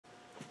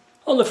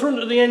On the front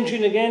of the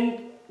engine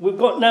again, we've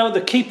got now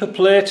the keeper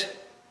plate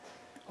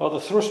or the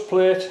thrust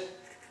plate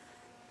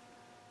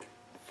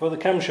for the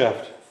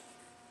camshaft.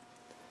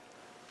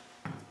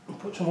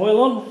 Put some oil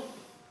on,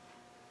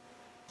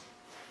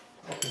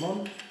 pop them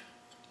on,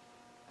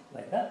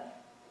 like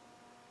that.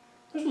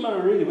 Doesn't matter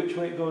really which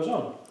way it goes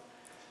on.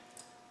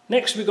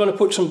 Next we're going to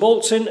put some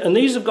bolts in, and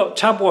these have got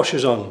tab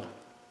washers on,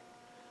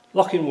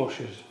 locking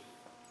washers.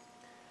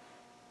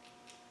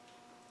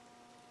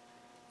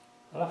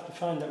 I'll have to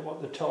find out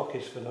what the torque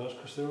is for those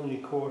because they're only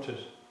quarter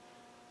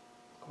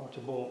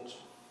bolts.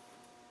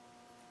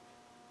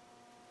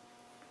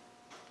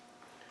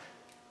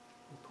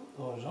 We'll put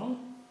those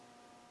on.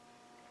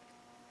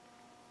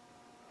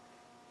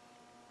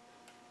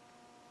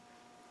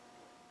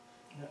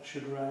 That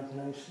should ride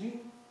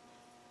nicely.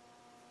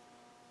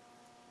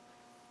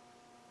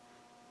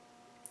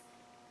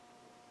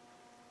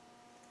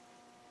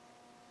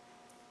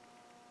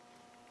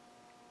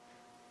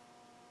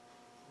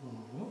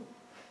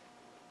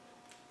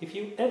 If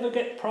you ever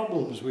get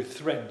problems with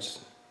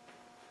threads,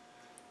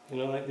 you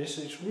know, like this,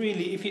 it's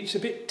really, if it's a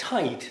bit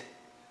tight,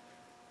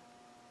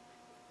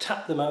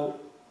 tap them out.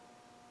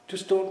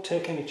 Just don't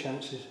take any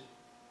chances,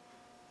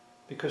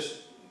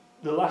 because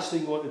the last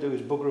thing you want to do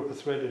is bugger up a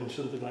thread in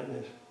something like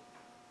this.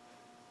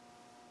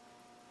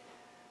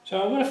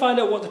 So I'm going to find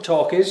out what the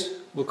torque is.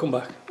 We'll come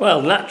back.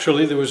 Well,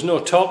 naturally there was no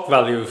torque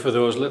value for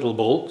those little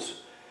bolts,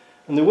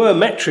 and they were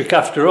metric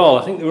after all.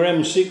 I think they were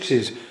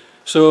M6s.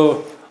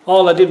 So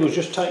all I did was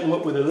just tighten them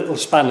up with a little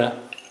spanner.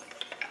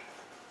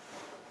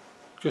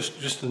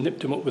 Just nipped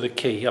them up with a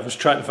key. I was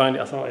trying to find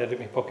it, I thought I had it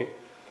in my pocket.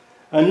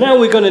 And now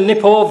we're going to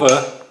nip over.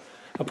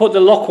 I put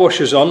the lock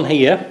washers on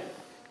here.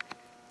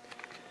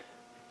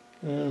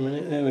 A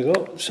minute, there we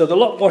go. So the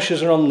lock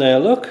washers are on there,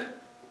 look.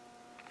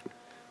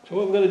 So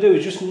what we're going to do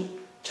is just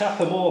tap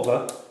them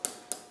over.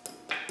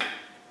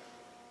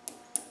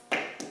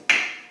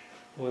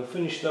 We'll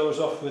finish those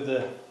off with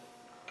a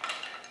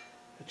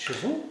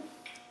chisel,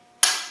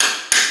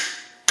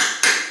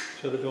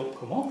 so they don't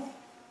come off.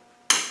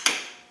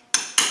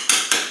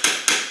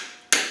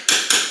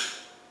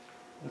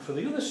 And for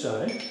the other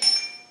side,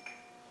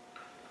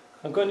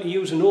 I'm going to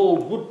use an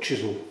old wood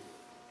chisel,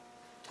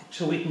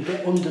 so we can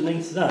get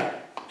underneath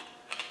that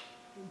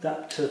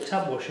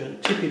tab washer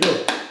and tip it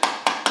up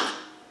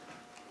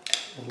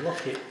and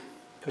lock it,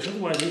 because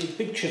otherwise the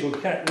big chisel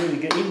can't really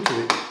get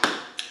into it.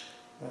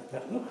 Like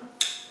that, look.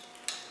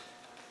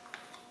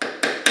 I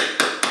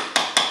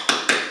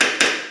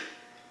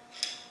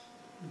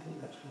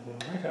think that's going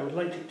to be alright. I would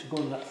like it to go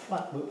on that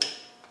flat, but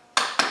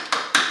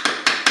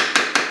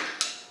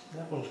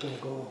that one's going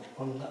to go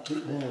on that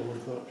bit there,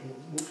 unfortunately,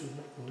 which is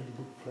not a really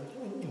good place.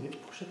 Oh, let me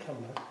push the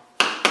camera.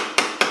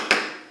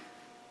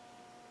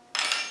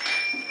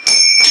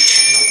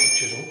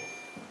 Chisel.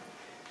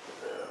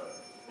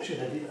 Should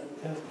I do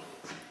that now?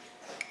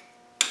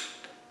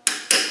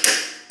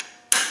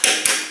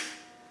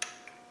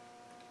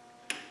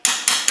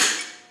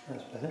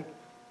 That's better.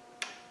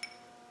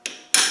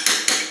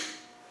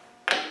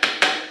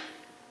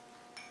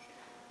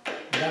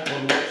 That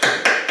one locks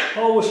it.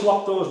 Always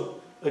lock those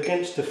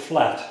against the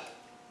flat,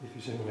 if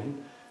you see what I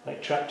mean,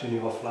 like trapped in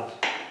your flat.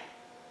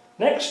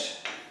 Next,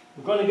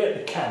 we're going to get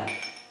the cam.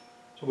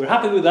 So we're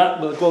happy with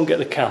that, we'll go and get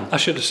the cam. I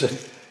should have said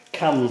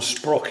cam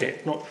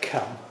sprocket, not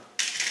cam.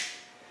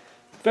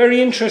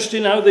 Very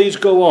interesting how these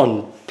go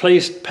on.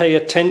 Please pay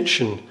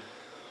attention.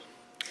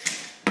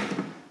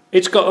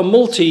 It's got a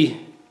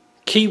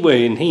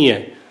multi-keyway in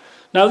here.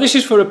 Now this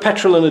is for a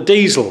petrol and a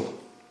diesel.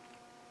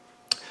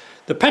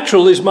 The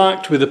petrol is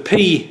marked with a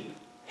P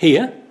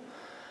here,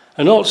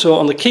 and also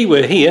on the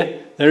keyway here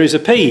there is a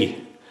P.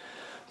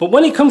 But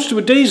when it comes to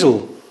a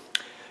diesel,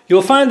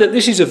 you'll find that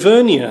this is a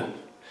vernier.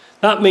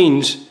 That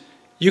means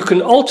you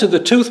can alter the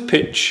tooth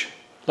pitch,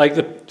 like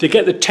to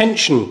get the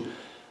tension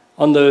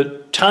on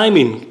the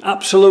timing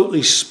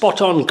absolutely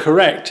spot on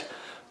correct,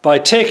 by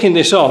taking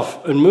this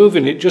off and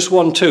moving it just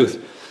one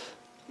tooth,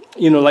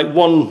 you know, like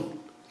one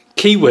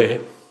keyway,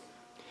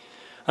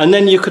 and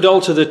then you could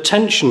alter the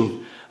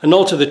tension and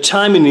alter the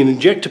timing in the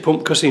injector pump,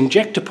 because the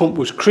injector pump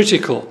was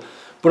critical.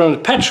 But on the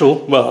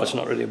petrol, well, it's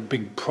not really a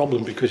big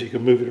problem because you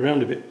can move it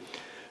around a bit.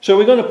 So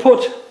we're going to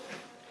put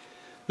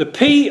the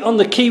P on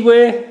the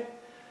keyway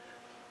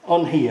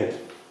on here,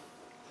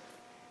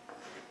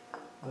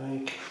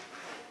 like,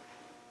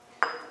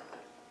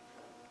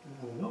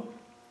 there we go,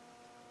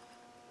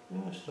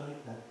 just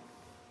like that.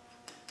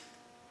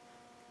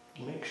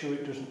 Make sure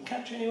it doesn't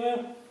catch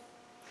anywhere.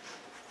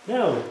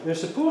 Now, there's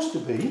supposed to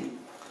be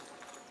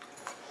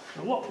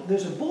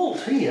there's a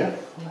bolt here,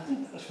 and I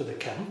think that's for the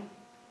cam.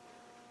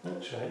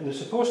 That's right, and there's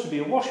supposed to be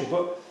a washer,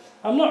 but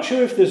I'm not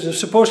sure if there's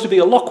supposed to be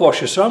a lock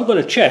washer, so I'm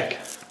going to check.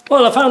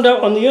 Well, I found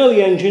out on the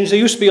early engines there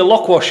used to be a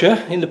lock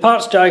washer. In the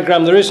parts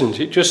diagram there isn't.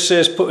 It just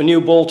says put a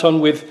new bolt on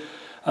with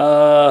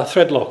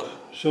thread lock.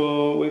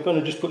 So we're going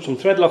to just put some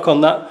thread lock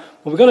on that.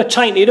 But we're going to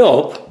tighten it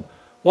up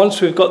once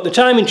we've got the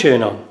timing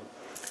chain on,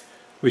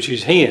 which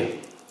is here.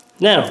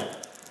 Now,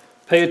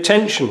 pay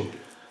attention.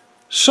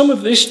 Some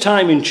of this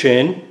timing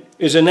chain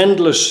is an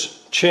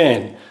endless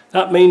chain.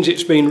 that means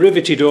it's been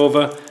riveted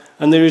over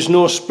and there is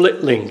no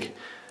split link.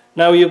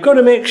 Now you've got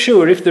to make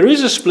sure, if there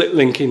is a split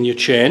link in your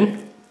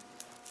chain,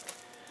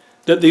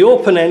 that the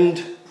open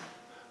end,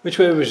 which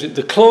way was it?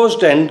 The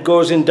closed end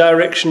goes in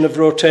direction of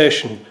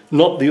rotation,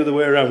 not the other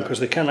way around, because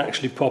they can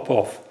actually pop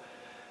off.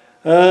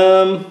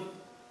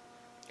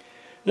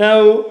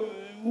 Now,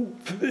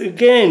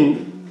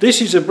 again,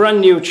 this is a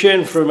brand new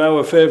chain from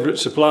our favourite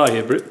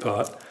supplier,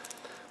 Britpart,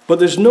 but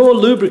there's no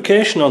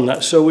lubrication on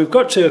that, so we've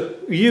got to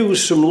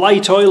use some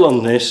light oil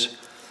on this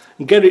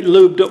and get it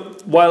lubed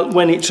up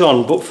when it's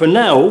on. But for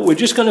now, we're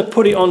just going to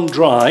put it on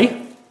dry,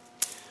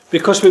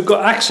 because we've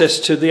got access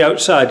to the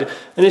outside,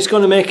 and it's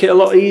going to make it a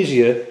lot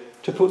easier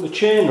to put the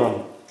chain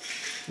on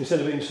instead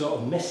of being sort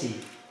of messy.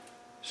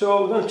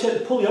 So we're going to take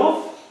the pulley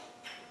off,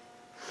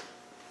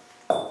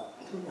 put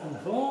it on the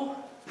floor.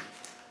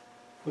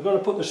 We're going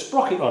to put the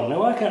sprocket on.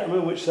 Now I can't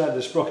remember which side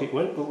the sprocket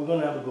went, but we're going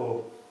to have a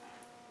go.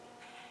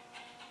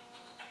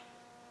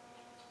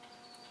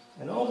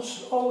 And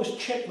always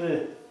check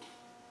the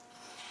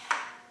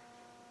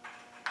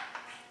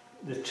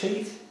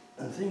teeth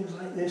and things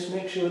like this.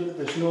 Make sure that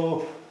there's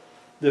no,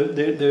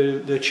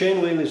 the chain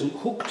wheel isn't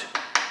hooked.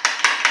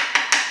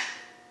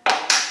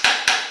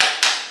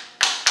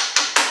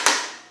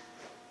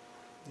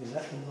 Is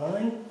that in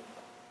line?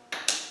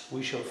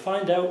 We shall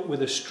find out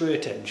with a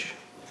straight edge.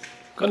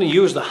 I'm going to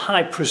use the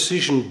high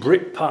precision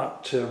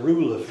Britpart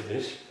ruler for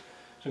this.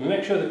 So we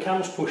make sure the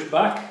cam's pushed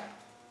back,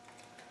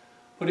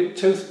 put it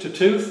tooth to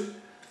tooth.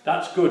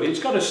 That's good. It's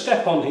got a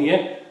step on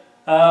here.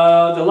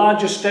 The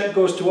largest step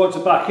goes towards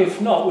the back. If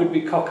not, we'd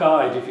be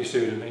cockeyed, if you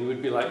see what I mean.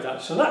 We'd be like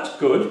that. So that's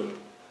good.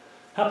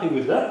 Happy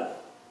with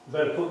that.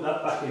 Better put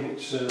that back in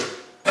its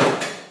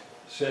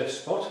safe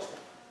spot.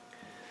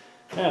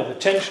 Now the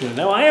tensioner.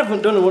 Now I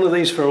haven't done one of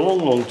these for a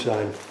long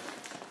time.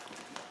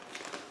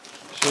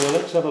 So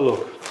let's have a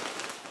look.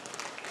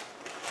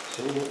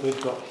 See what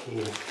we've got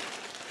here.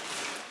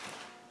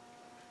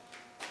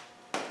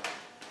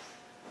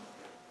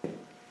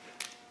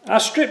 I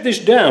stripped this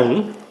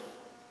down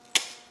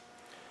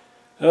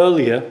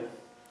earlier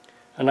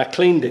and I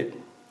cleaned it,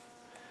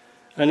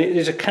 and it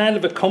is a kind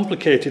of a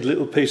complicated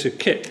little piece of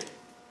kit.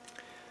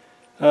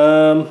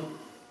 How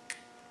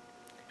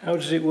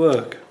does it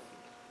work?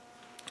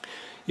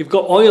 You've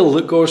got oil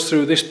that goes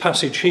through this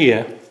passage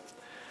here,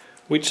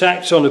 which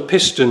acts on a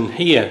piston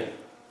here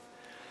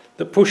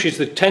that pushes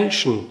the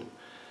tension.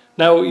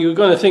 Now you're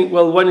going to think,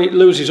 well, when it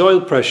loses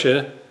oil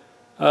pressure,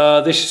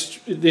 this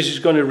is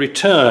going to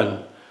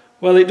return.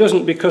 Well, it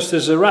doesn't, because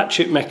there's a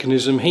ratchet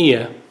mechanism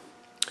here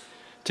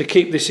to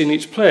keep this in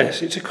its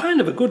place. It's a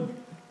kind of a good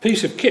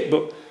piece of kit,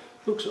 but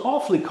looks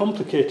awfully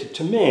complicated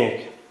to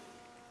make.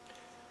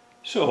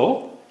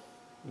 So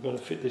we're going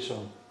to fit this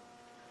on.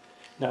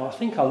 Now I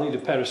think I'll need a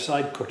pair of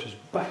side cutters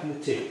back in the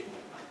tip.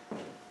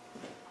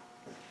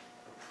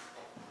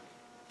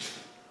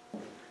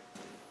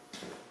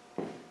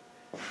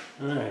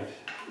 Right,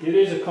 it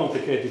is a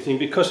complicated thing,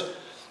 because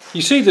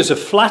you see there's a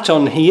flat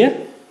on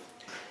here.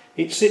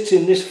 It sits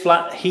in this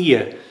flat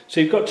here, so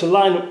you've got to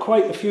line up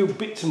quite a few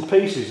bits and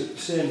pieces at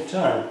the same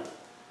time.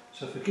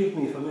 So forgive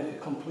me if I make a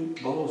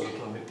complete balls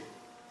of it.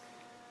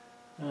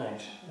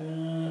 Right,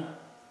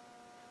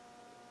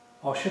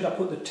 or should I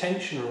put the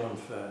tensioner on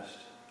first?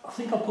 I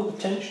think I'll put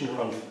the tensioner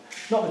on,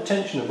 not the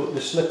tensioner but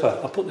the slipper.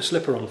 I'll put the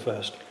slipper on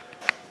first.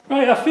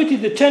 Right, I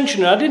fitted the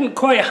tensioner. I didn't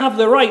quite have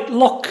the right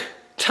lock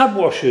tab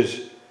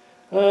washers.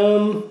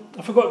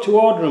 I forgot to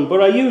order them,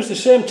 but I used the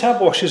same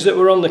tab washers that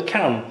were on the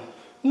cam.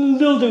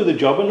 They'll do the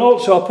job, and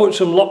also I'll put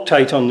some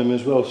Loctite on them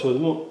as well so they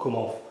won't come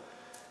off.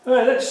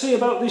 Alright, let's see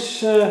about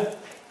this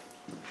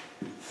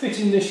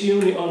fitting this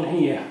unit on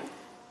here.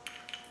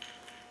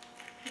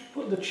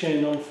 Put the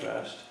chain on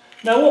first.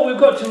 Now what we've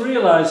got to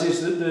realise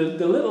is that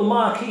the little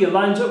mark here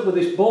lines up with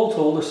this bolt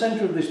hole, the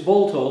centre of this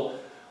bolt hole,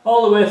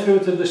 all the way through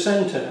to the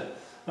centre,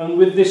 and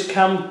with this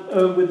cam,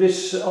 with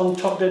this on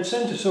top dead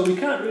centre, so we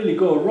can't really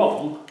go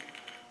wrong,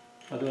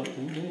 I don't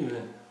think,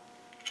 anyway.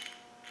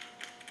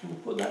 We'll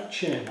put that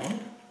chain on,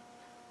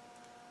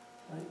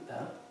 like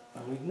that,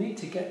 and we need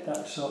to get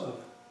that sort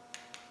of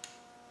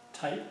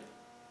tight.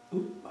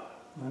 Oop, I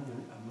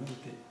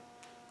moved it.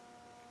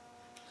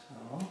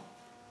 So,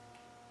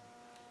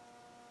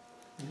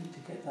 we need to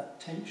get that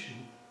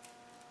tension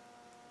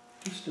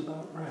just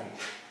about right.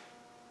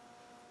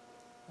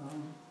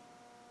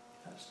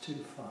 That's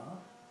too far.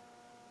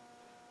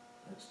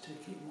 Let's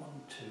take it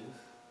one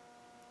tooth.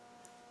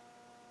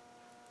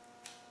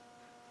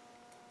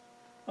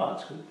 Oh,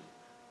 that's good.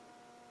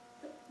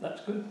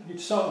 That's good.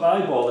 You'd sort of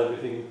eyeball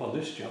everything upon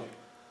this job.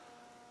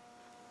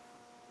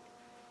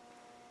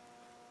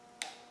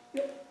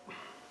 Yep.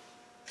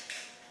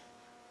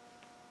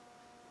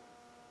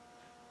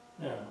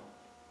 Now,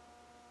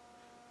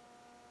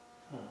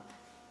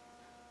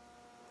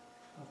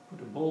 I've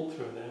put a bolt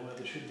through there where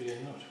there should be a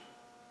nut.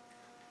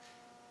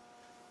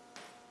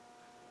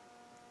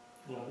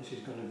 Now this is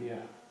going to be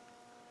a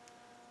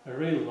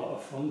real lot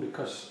of fun,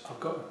 because I've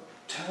got a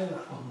tie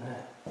wrap on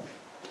there.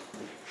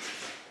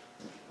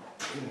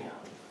 Here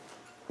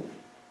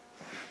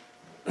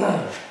we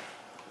are.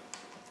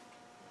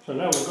 So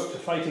now we've got to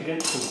fight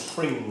against some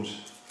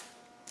springs.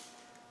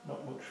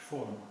 Not much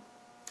fun.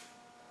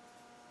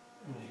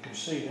 And you can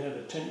see there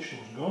the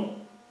tension's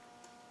gone.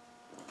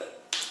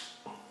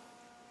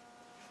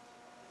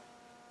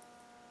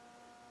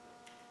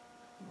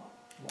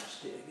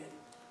 Lost it again.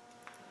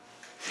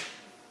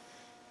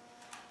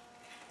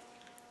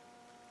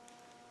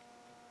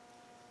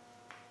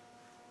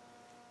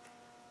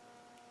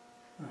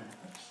 Right,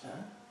 that's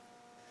that.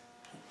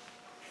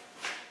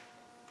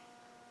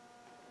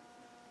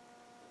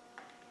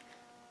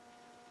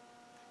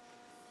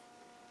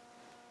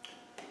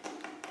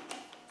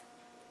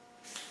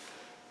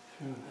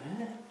 Through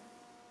there.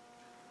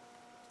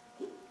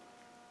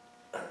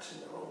 That's in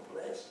the wrong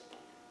place.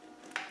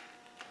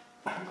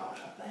 And out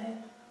up there.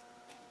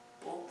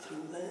 Bolt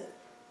through there.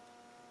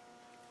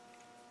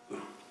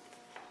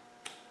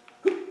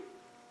 Go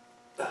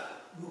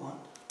on.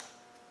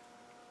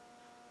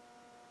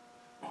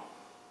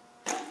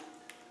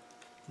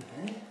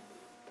 There.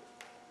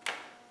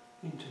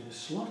 Into the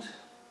slot.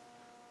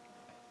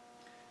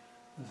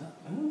 Has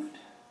that moved?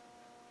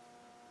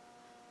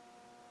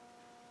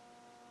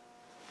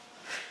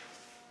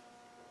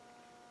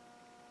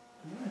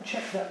 I'm going to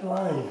check that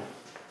line.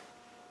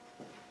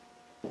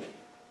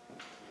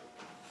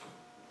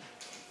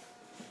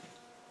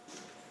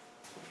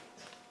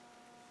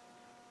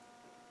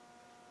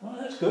 Oh,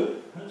 that's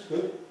good, that's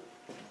good.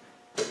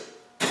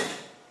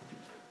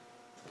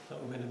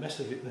 Thought we made a mess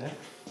of it there.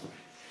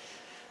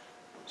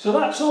 So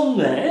that's on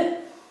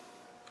there.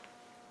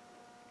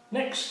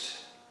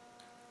 Next,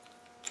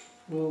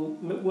 we'll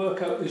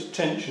work out this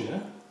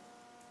tensioner.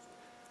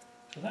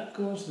 So that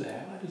goes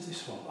there. Where does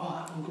this one?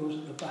 Oh, that one goes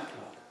at the back,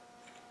 look.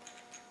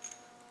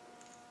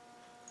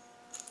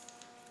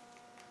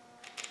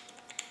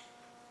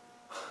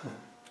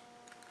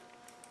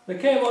 They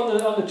came on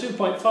the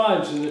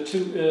 2.5s and the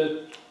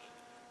two.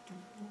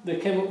 They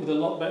came up with a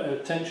lot better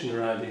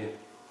tensioner idea.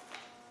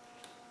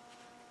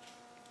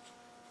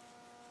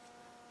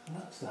 And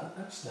that's that.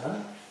 That's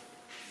that.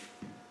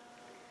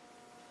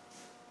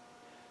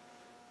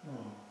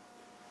 Oh,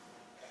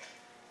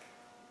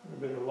 a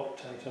bit of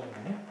Loctite on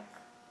there.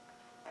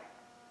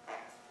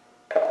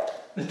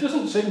 There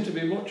doesn't seem to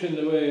be much in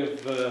the way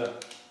of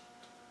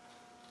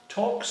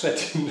torque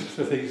settings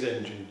for these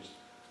engines.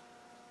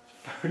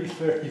 Very,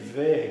 very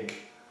vague.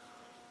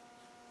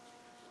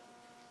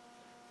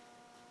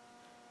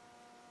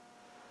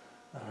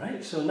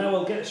 Alright, so now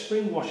I'll get a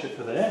spring washer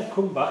for there and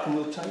come back and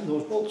we'll tighten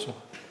those bolts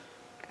up.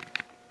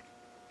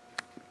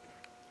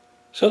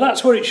 So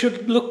that's what it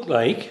should look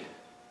like.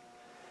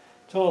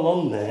 It's all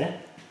on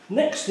there.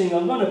 Next thing,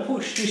 I'm going to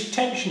push this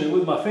tensioner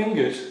with my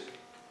fingers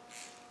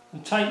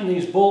and tighten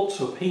these bolts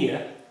up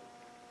here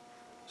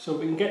so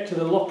we can get to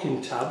the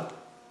locking tab.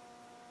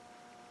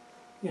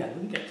 Yeah, we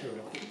can get to the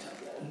locking tab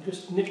there and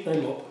just nip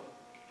them up.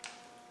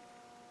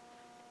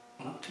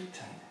 Not too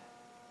tight.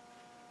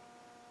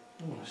 I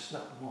don't want to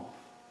snap them off.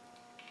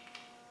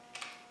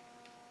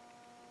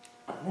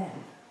 And then,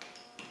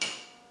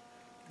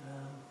 how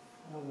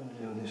am I going to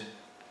do this?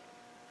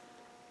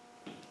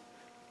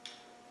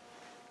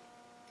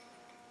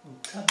 We'll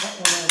tab that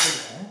one over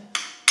there.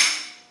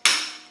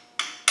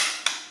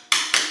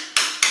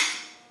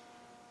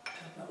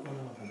 Tab that one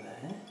over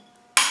there.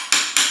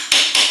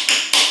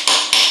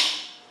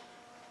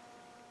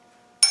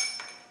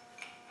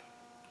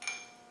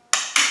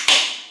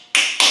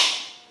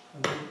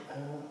 And then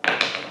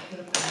get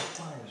a pair of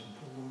pliers and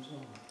pull those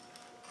over.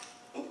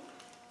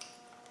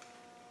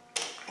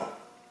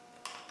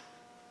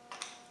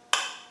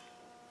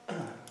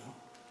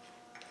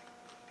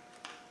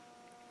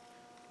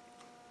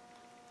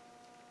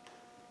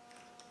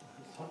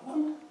 That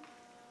one.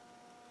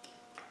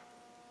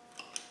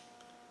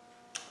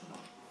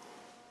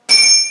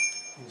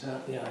 These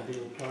aren't the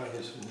ideal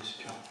pliers for this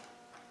job.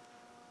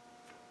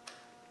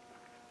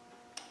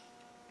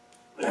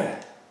 There.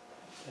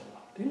 They're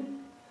locked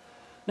in.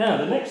 Now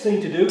the next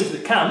thing to do is the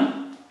cam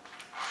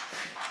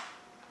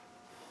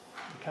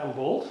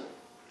bolt.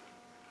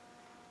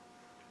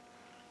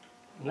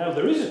 Now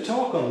there is a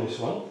torque on this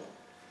one.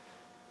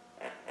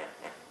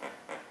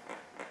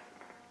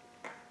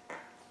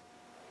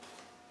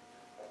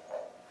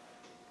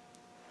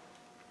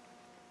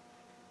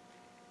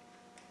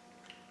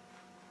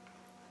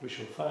 We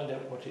shall find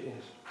out what it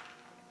is.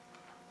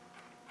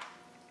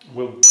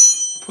 We'll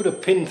put a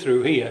pin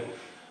through here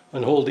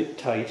and hold it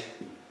tight.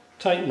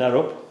 Tighten that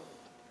up.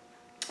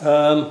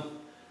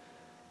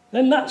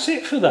 Then that's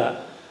it for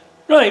that.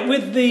 Right,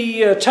 with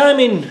the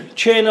timing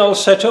chain all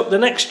set up, the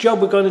next job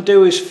we're going to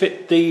do is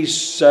fit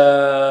these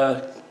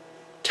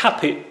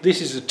tappet. This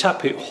is a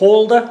tappet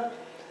holder.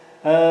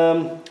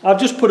 I've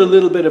just put a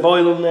little bit of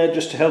oil on there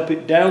just to help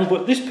it down,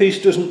 but this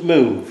piece doesn't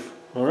move.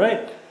 All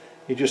right.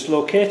 You just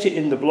locate it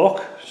in the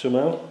block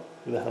somehow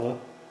with a hammer.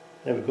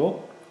 There we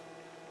go.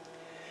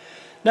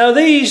 Now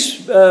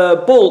these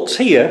bolts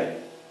here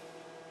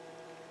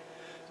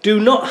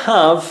do not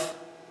have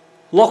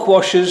lock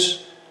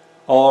washers,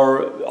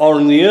 or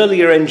in the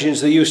earlier engines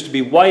they used to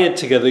be wired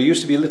together. There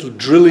used to be a little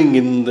drilling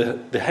in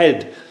the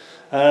head,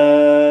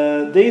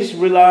 These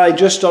rely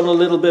just on a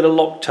little bit of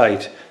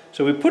Loctite.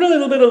 So we put a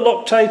little bit of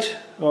Loctite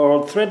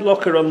or thread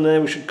locker on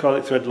there. We should call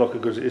it thread locker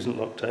because it isn't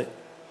Loctite.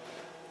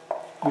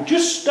 We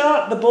just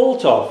start the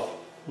bolt off,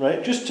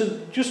 right? Just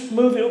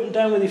move it up and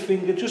down with your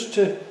finger, just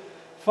to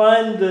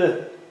find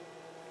the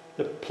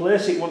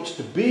place it wants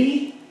to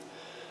be.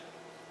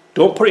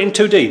 Don't put it in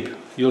too deep.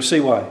 You'll see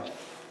why.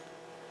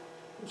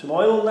 Put some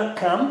oil on that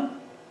cam.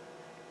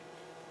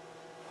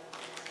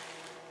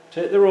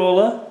 Take the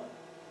roller.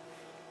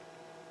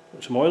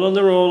 Put some oil on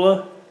the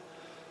roller.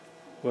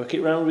 Work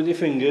it round with your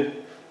finger.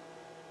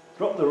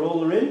 Drop the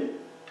roller in.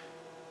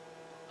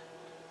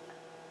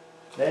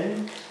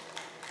 Then,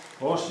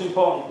 most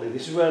importantly,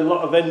 this is where a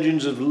lot of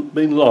engines have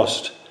been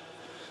lost.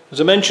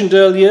 As I mentioned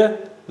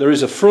earlier, there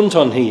is a front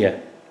on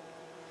here.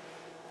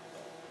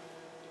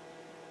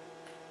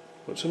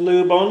 Put some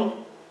lube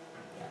on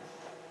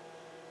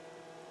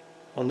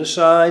the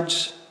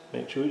sides,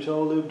 make sure it's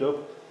all lubed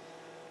up.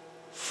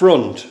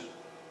 Front,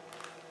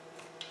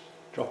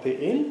 drop it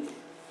in.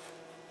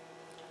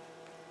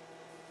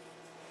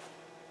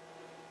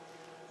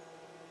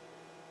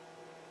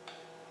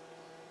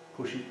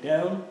 Push it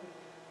down,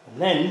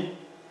 and then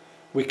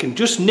we can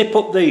just nip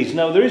up these.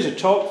 Now there is a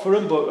torque for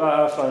them, but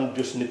I find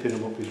just nipping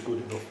them up is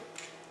good enough.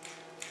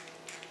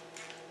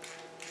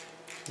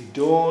 You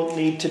don't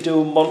need to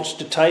do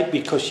monster tight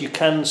because you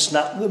can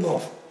snap them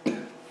off.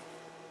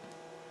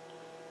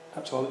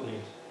 That's all it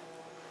needs.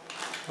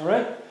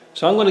 Alright,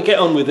 so I'm going to get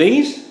on with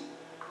these,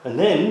 and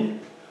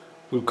then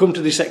we'll come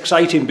to this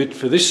exciting bit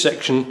for this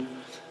section,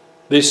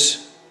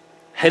 this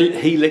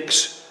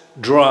helix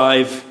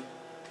drive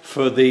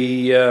for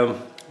the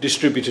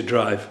distributor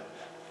drive,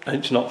 and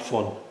it's not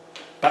fun.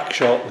 Back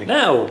shortly.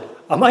 Now,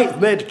 I might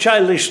have made a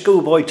childish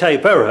schoolboy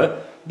type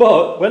error,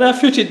 but when I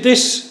fitted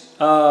this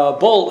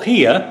bolt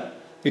here,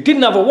 it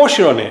didn't have a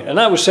washer on it, and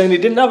I was saying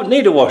it didn't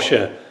need a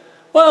washer.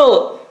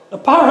 Well,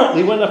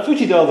 apparently when I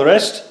fitted all the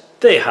rest,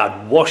 they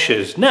had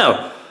washers.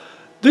 Now,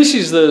 this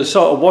is the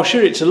sort of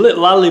washer, it's a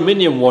little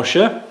aluminium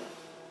washer,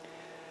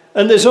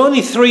 and there's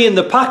only 3 in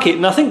the packet,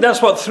 and I think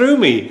that's what threw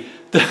me.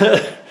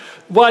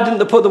 Why didn't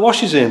they put the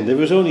washers in? There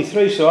was only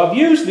 3, so I've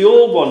used the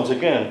old ones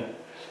again.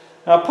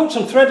 I put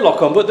some thread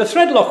lock on, but the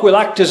thread lock will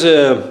act as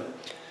a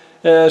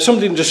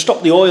something to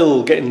stop the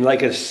oil getting,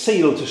 like a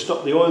seal to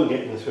stop the oil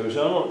getting through,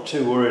 so I'm not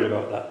too worried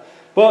about that.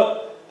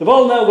 But they've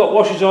all now got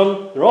washers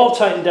on, they're all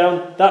tightened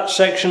down, that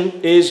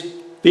section is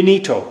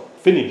finito,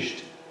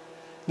 finished.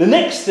 The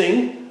next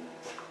thing,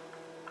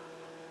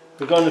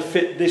 we're going to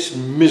fit this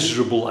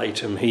miserable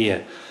item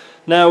here.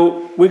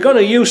 Now, we're going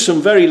to use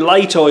some very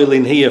light oil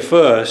in here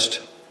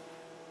first.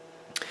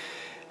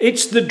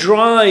 It's the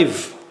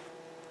drive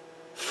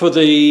for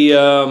the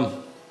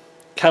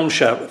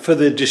camshaft, for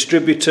the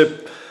distributor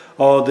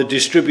or the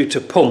distributor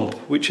pump,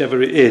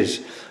 whichever it is.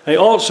 And it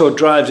also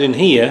drives in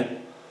here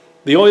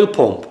the oil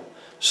pump.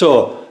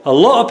 So a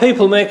lot of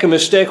people make a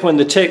mistake when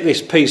they take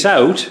this piece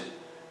out,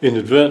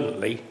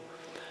 inadvertently,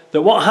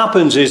 that what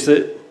happens is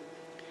that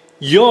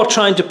you're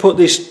trying to put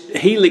this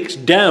helix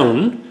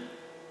down,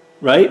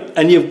 right,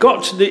 and you've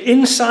got to the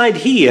inside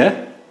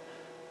here,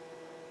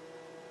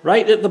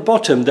 right at the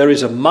bottom, there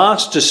is a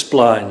master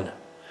spline.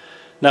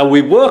 Now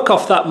we work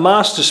off that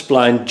master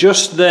spline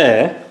just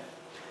there,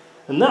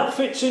 and that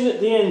fits in at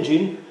the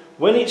engine.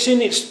 When it's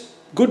in its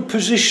good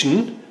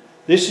position,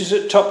 this is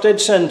at top dead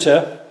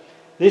centre,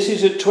 this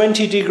is at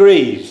 20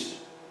 degrees.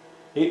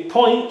 It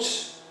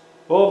points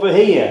over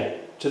here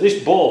to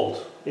this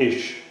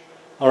bolt-ish,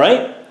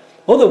 alright?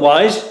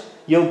 Otherwise,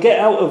 you'll get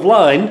out of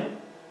line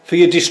for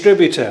your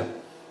distributor,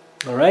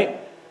 alright?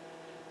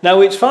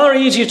 Now it's far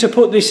easier to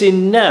put this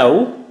in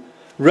now,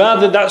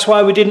 that's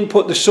why we didn't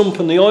put the sump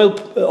and the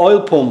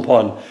oil pump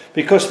on,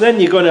 because then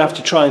you're going to have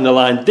to try and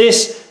align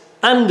this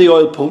and the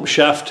oil pump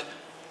shaft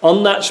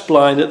on that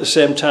spline at the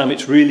same time.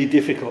 It's really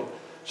difficult.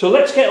 So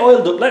let's get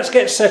oiled up, let's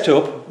get set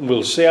up, and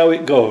we'll see how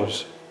it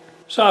goes.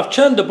 So I've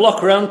turned the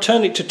block around,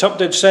 turned it to top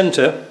dead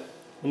centre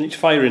on its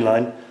firing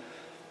line.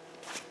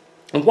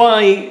 And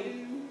why,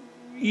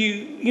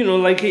 you know,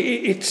 like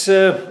it's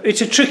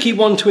a tricky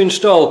one to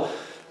install,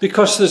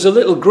 because there's a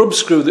little grub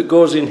screw that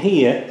goes in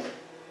here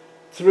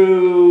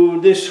through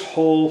this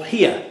hole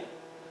here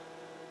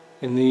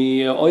in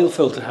the oil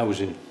filter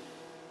housing.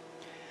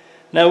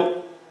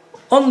 Now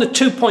on the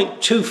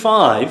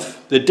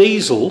 2.25, the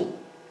diesel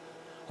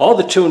or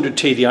the 200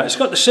 TDI, it's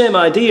got the same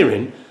idea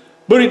in,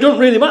 but it doesn't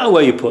really matter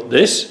where you put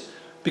this,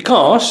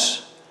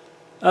 because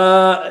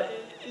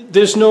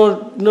there's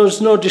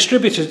no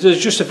distributor, there's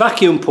just a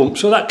vacuum pump,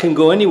 so that can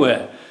go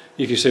anywhere,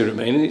 if you see what I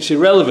mean, and it's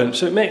irrelevant,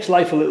 so it makes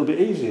life a little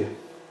bit easier.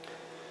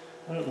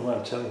 I don't know why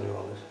I'm telling you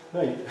all this.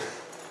 Right.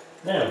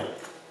 Now,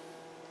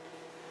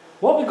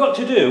 what we've got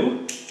to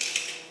do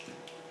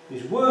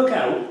is work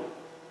out,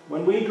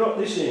 when we drop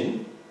this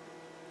in,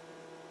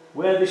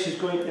 where this is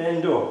going to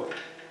end up.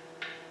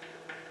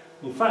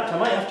 In fact, I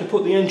might have to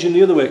put the engine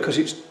the other way because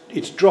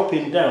it's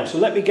dropping down, so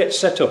let me get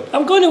set up.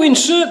 I'm going to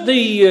insert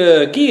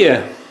the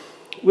gear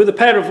with a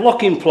pair of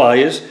locking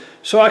pliers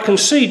so I can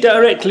see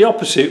directly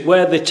opposite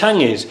where the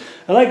tang is.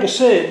 And like I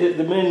say,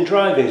 the main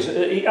drive is,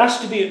 it has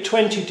to be at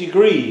 20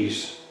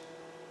 degrees.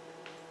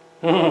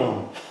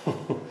 Now,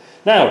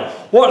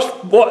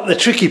 what the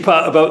tricky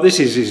part about this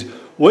is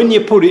when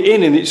you put it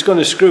in and it's going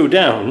to screw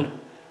down,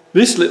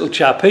 this little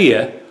chap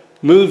here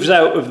moves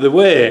out of the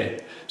way.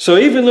 So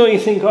even though you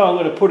think, oh, I'm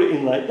going to put it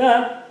in like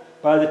that,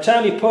 by the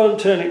time you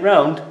turn it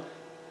round,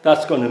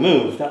 that's going to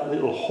move, that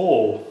little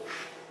hole.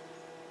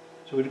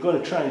 So we're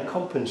going to try and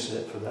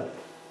compensate for that.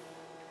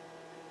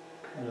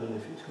 I don't know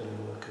if it's going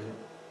to work or not.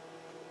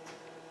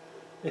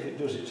 If it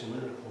does, it's a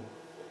miracle.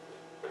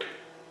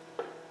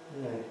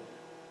 Right.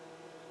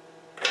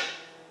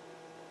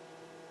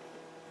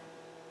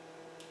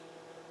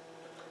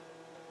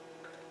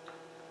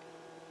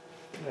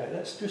 Right,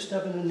 let's just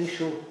have an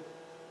initial.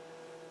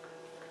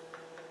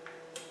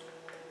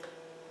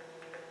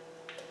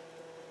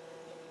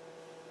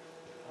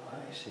 Oh,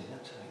 I see,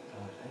 that's how it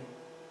goes, eh?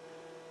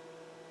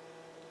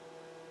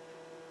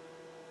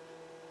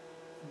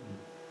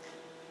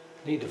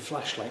 Need a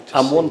flashlight to see.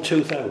 I'm 1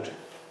 tooth out.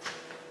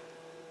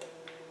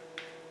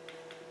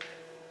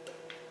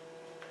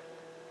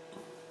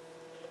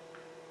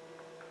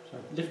 So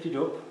lift it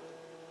up,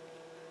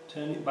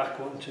 turn it back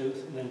 1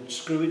 tooth, and then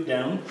screw it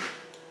down.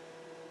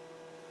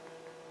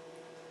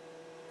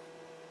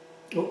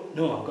 Oh,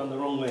 no, I've gone the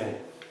wrong way.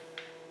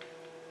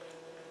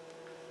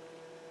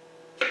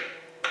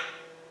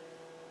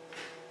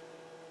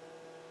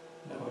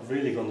 No, I've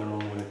really gone the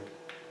wrong way.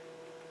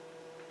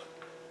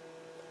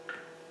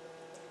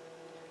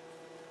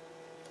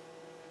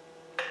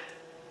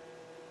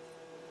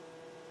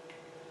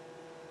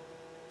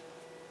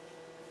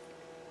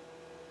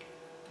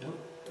 No.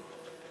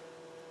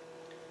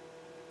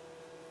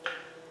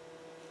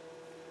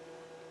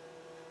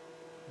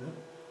 No.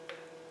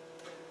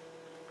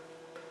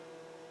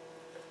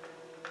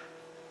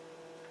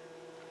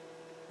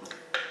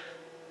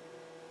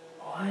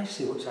 I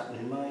see what's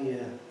happening. My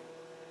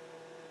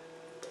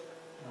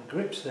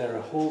grips there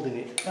are holding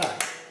it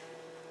back.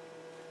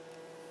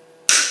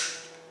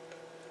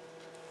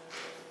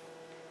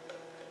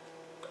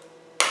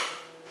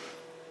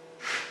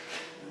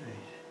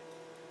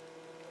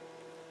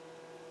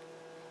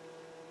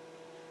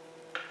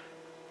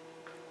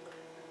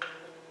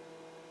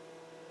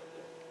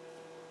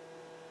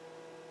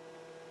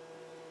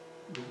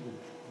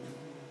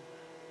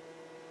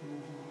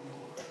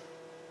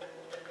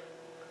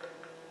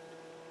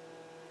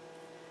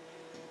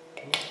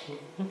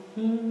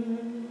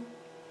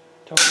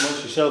 Talk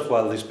amongst yourself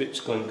while this bit's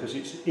going, because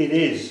it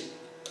is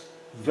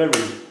very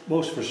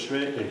most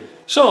frustrating.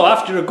 So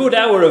after a good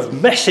hour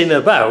of messing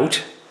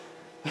about,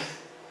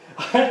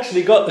 I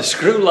actually got the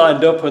screw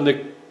lined up and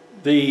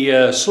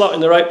the slot in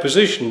the right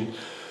position,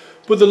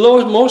 but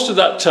most of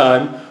that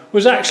time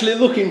was actually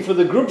looking for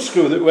the grub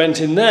screw that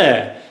went in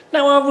there.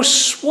 Now I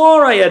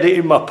swore I had it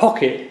in my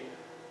pocket,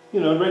 you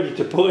know, ready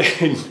to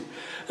put in.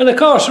 And of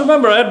course,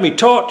 remember I had my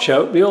torch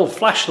out, the old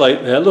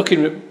flashlight there,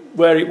 looking at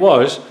where it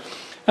was.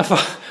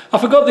 I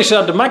forgot this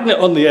had a magnet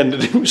on the end,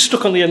 and it was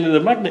stuck on the end of the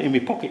magnet in my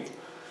pocket.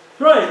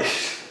 Right,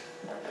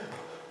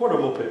 what a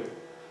muppet.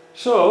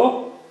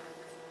 So,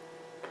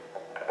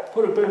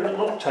 put a bit of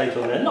Loctite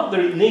on there, not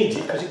that it needs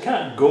it, because it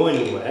can't go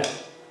anywhere.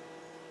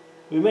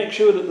 We make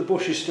sure that the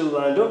bush is still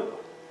lined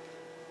up.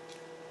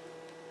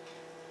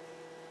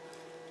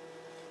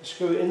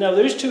 Screw it in. Now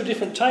there is 2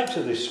 different types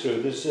of this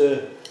screw. There's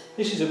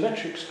this is a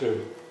metric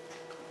screw.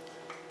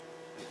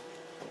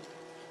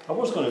 I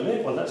was going to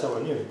make one, that's how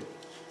I knew.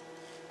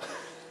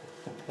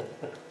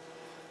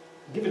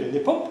 Give it a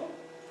nip up.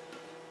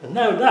 And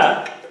now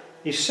that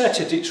is set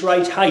at its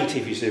right height,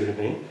 if you see what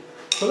I mean.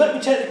 So let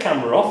me take the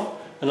camera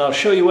off and I'll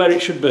show you where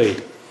it should be.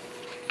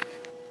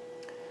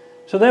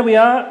 So there we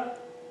are,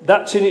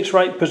 that's in its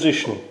right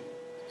position.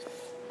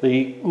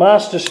 The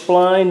master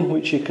spline,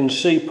 which you can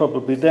see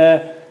probably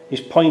there,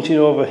 is pointing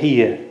over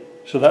here.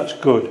 So that's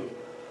good.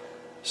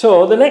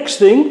 So the next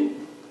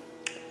thing,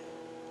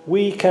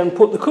 we can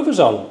put the covers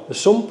on, the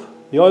sump,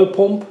 the oil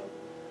pump,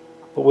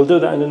 but we'll do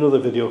that in another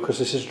video because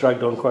this has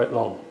dragged on quite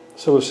long.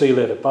 So we'll see you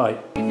later, bye.